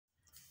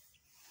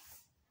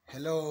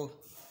Hello,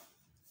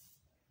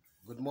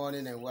 good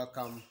morning and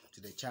welcome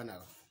to the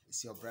channel.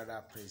 It's your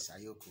brother Prince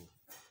Ayoku.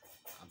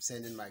 I'm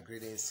sending my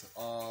greetings to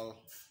all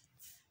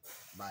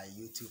my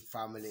YouTube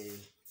family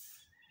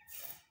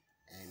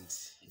and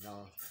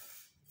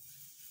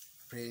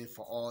praying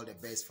for all the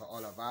best for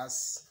all of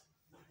us.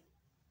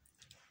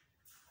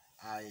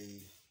 I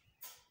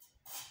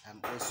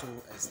am also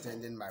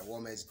extending my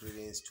warmest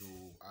greetings to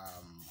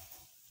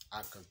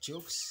Uncle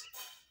Chooks,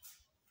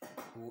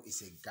 who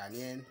is a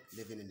Ghanaian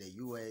living in the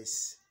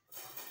US,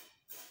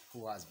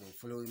 who has been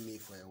following me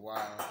for a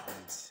while,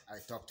 and I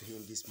talked to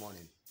him this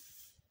morning.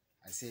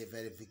 I say a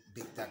very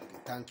big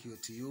thank you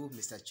to you,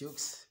 Mr.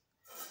 Chooks,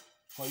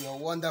 for your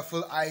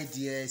wonderful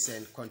ideas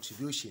and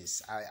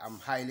contributions. I am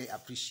highly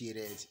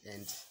appreciated,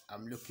 and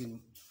I'm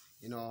looking,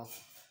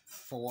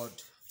 forward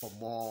for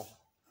more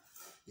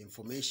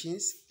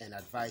informations and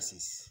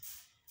advices,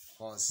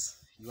 because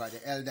you are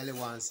the elderly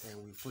ones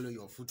and we follow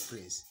your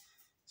footprints.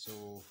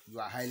 So you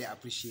are highly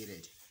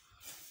appreciated.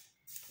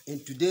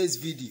 In today's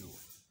video,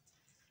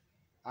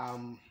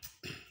 I'm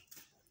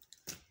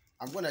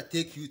gonna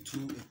take you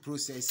through a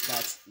process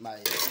that my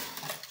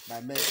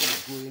medicine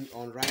is going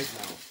on right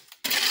now.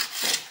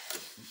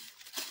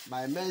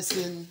 My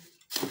medicine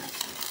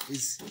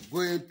is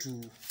going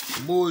to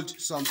mold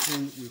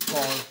something we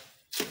call.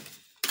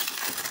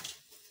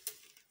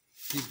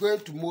 He's going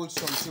to mold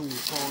something we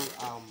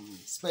call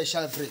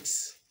special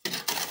bricks.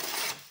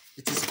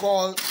 It is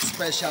called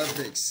special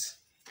bricks,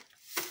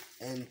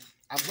 and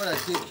I'm gonna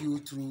take you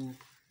through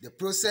the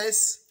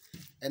process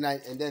and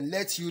then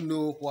let you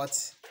know what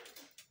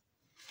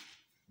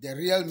the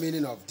real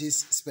meaning of this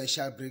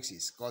special bricks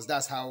is, because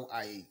that's how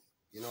I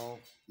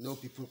know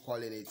people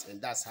calling it,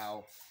 and that's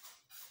how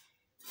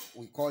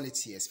we call it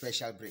here,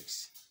 special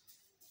bricks.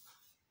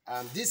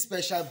 This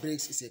special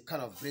bricks is a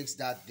kind of bricks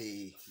that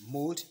they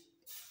mold.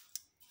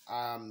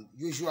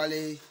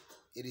 Usually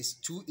it is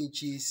 2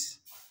 inches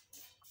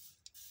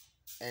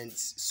and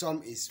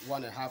some is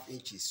 1.5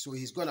 inches. So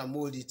he's gonna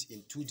mold it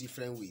in 2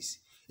 different ways.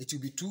 It will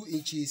be 2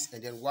 inches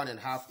and then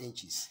 1.5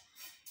 inches.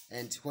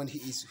 And when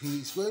he's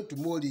going to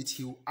mold it,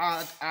 he will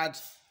add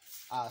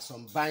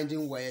some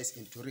binding wires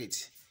into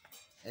it.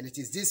 And it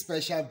is these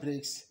special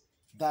bricks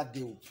that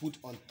they will put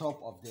on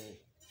top of the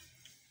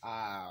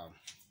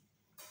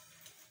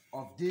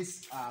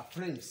these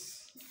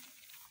frames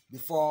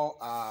before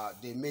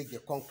they make the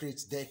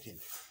concrete decking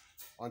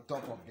on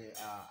top of the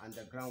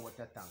underground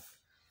water tank.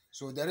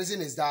 So the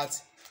reason is that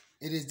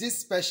it is these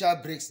special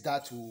bricks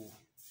that will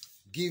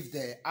give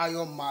the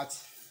iron mat.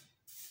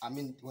 I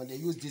mean, when they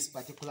use these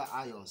particular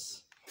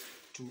irons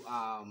to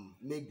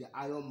make the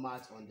iron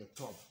mat on the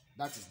top,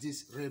 that is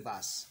this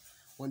rebars.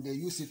 When they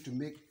use it to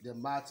make the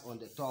mat on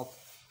the top,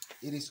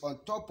 it is on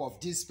top of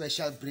these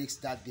special bricks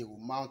that they will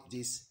mount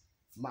this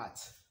mat,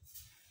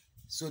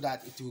 so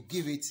that it will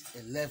give it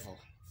a level.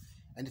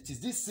 And it is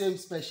this same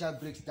special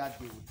bricks that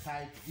they will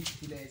tie to these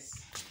pillars,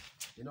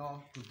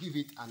 to give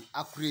it an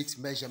accurate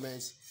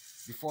measurement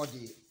before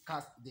they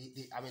cast.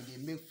 They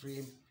make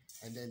frame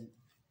and then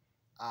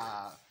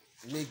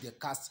make the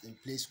cast in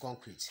place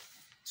concrete.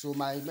 So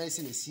my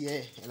medicine is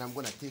here and I'm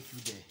gonna take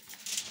you there.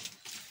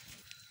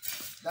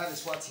 That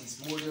is what he's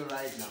molding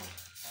right now.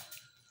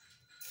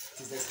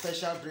 It is the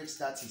special bricks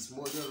that he's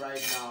molding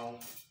right now,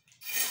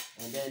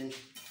 and then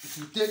it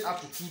will take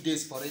up to 2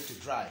 days for it to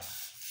dry.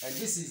 And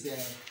this is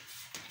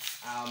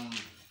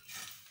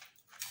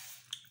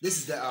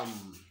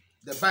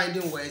the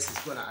binding wires is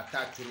gonna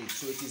attach to it.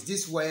 So it is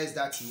these wires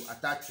that you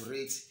attach to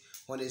it.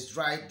 When it's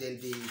dried, then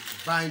they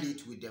bind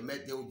it with the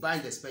metal. They will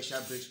bind the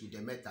special bricks with the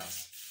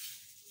metals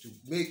to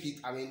make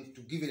it,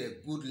 to give it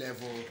a good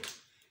level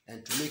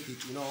and to make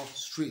it,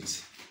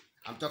 straight.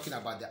 I'm talking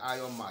about the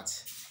iron mat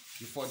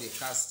before they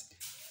cast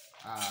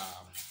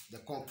the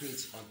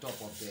concrete on top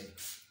of the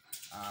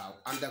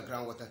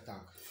underground water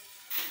tank.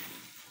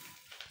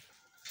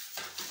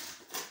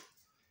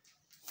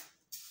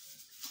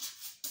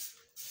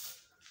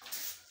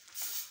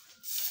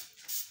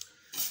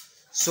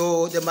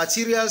 So the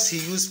materials he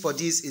used for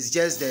this is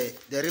just the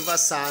river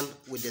sand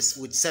with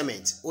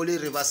cement, only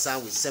river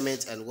sand with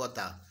cement and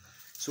water.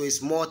 So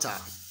it's mortar.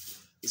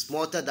 It's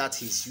mortar that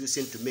he's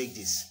using to make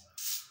this,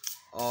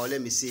 or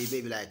let me say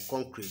maybe like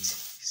concrete.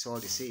 It's all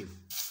the same.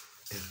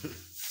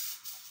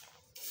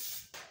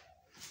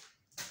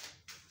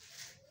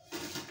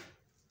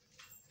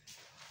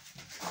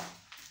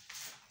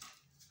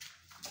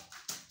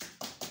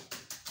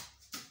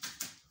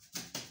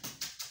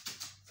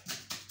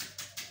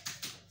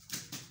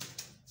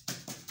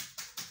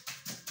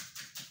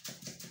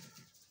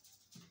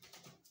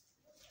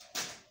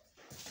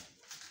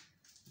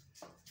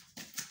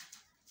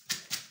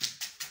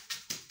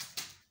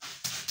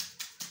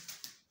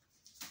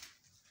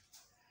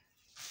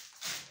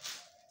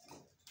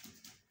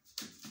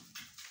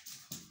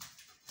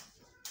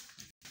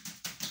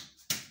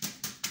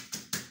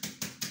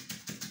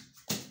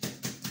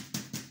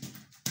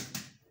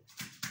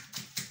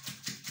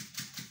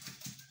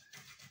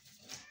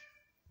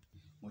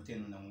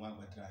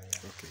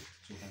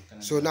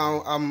 So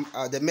now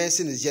the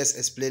mason is just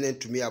explaining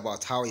to me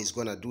about how he's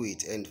gonna do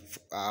it, and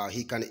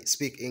he can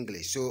speak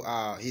English. So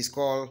he's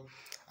called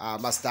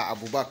Master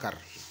Abubakar.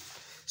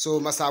 So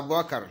Master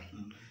Abubakar,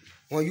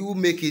 when you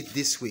make it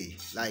this way,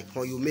 like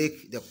when you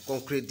make the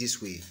concrete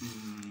this way,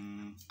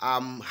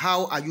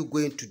 how are you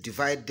going to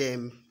divide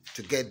them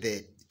to get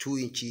the 2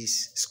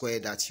 inches square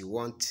that you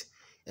want,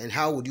 and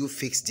how would you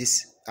fix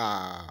this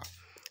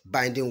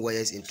binding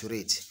wires into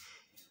it?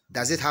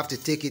 Does it have to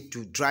take it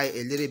to dry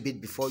a little bit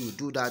before you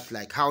do that?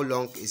 Like how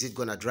long is it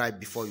gonna dry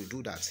before you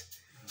do that?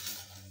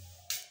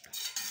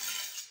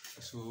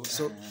 So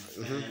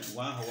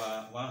 1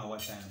 hour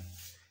time.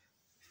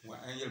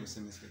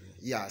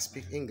 Yeah,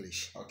 speak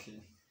English.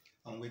 Okay,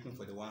 I'm waiting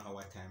for the 1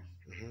 hour time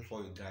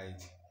before you dry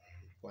it.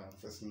 While I'm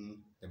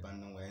fixing the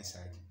binding wire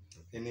inside.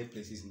 Any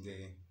places in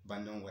the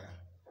binding wire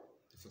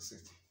to fix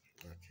it.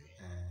 Okay.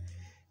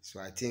 So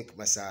I think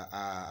Masa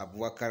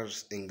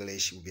Abubakar's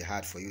English will be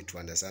hard for you to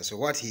understand. So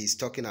what he's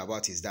talking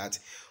about is that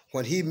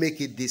when he make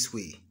it this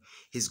way,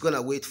 he's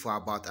gonna wait for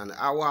about an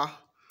hour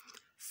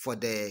for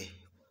the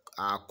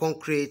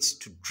concrete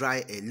to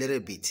dry a little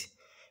bit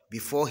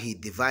before he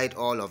divide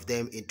all of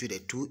them into the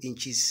 2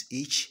 inches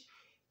each,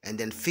 and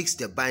then fix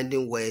the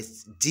binding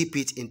wires, dip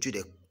it into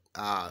the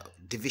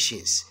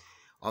divisions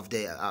of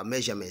the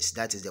measurements,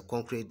 that is the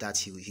concrete that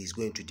he's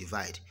going to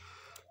divide,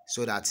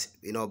 so that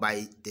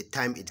by the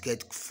time it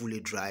gets fully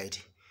dried,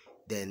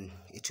 then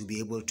it will be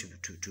able to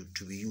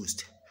be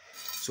used.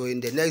 So in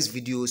the next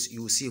videos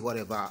you will see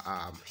whatever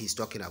he's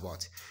talking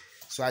about.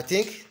 So I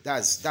think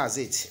that's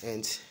it,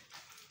 and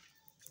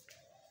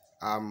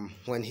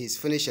when he's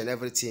finished and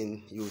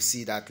everything, you'll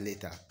see that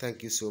later.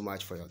 Thank you so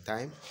much for your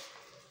time,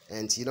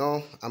 and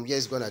I'm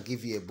just gonna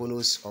give you a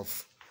bonus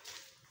of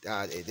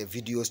the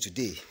videos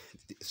today.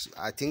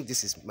 I think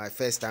this is my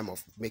first time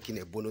of making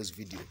a bonus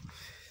video.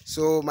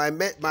 So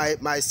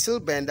my steel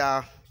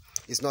bender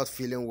is not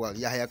feeling well.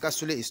 Yahya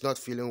Kasule is not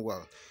feeling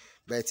well,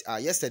 but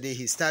yesterday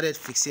he started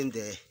fixing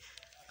the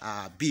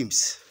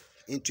beams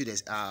into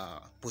the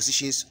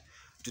positions,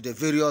 to the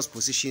various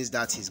positions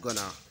that he's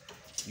gonna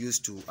use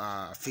to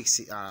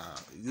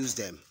use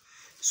them.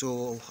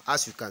 So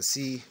as you can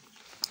see,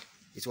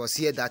 it was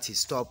here that he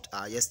stopped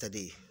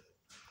yesterday.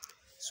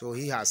 So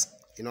he has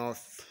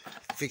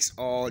fixed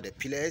all the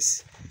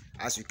pillars.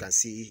 As you can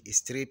see,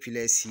 it's 3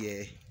 pillars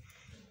here,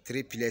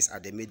 3 pillars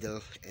at the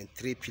middle, and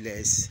 3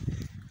 pillars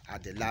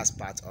at the last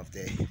part of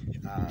the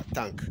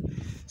tank.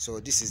 So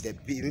this is the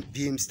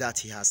beams that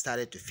he has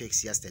started to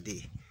fix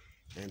yesterday,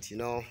 and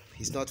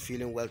he's not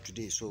feeling well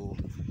today, so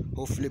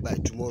hopefully by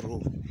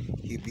tomorrow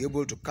he'll be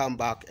able to come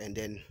back and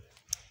then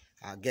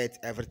get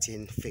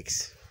everything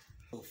fixed.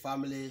 So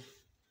family,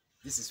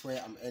 this is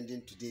where I'm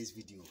ending today's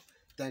video.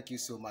 Thank you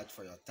so much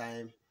for your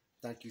time.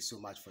 Thank you so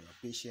much for your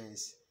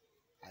patience.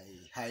 I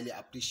highly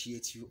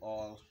appreciate you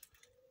all,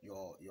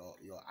 your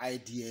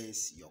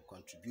ideas, your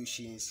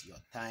contributions, your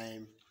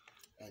time,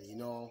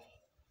 and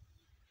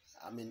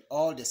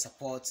all the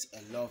support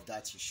and love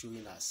that you're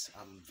showing us.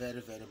 I'm very,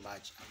 very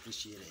much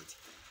appreciated.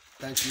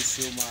 Thank you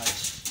so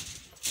much.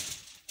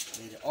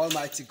 May the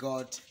Almighty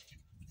God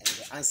and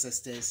the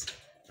ancestors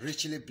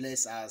richly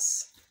bless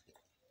us,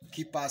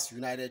 keep us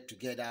united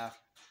together,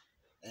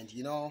 and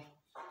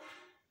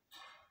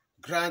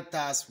grant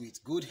us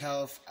with good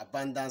health,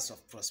 abundance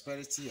of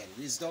prosperity and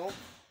wisdom,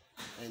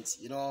 and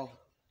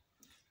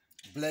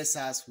bless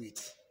us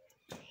with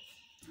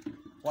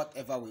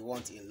whatever we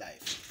want in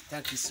life.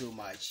 Thank you so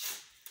much.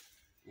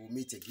 We'll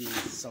meet again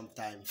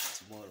sometime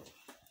tomorrow.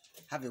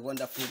 Have a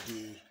wonderful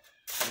day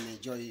and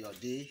enjoy your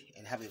day,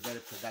 and have a very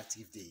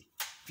productive day.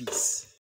 Peace.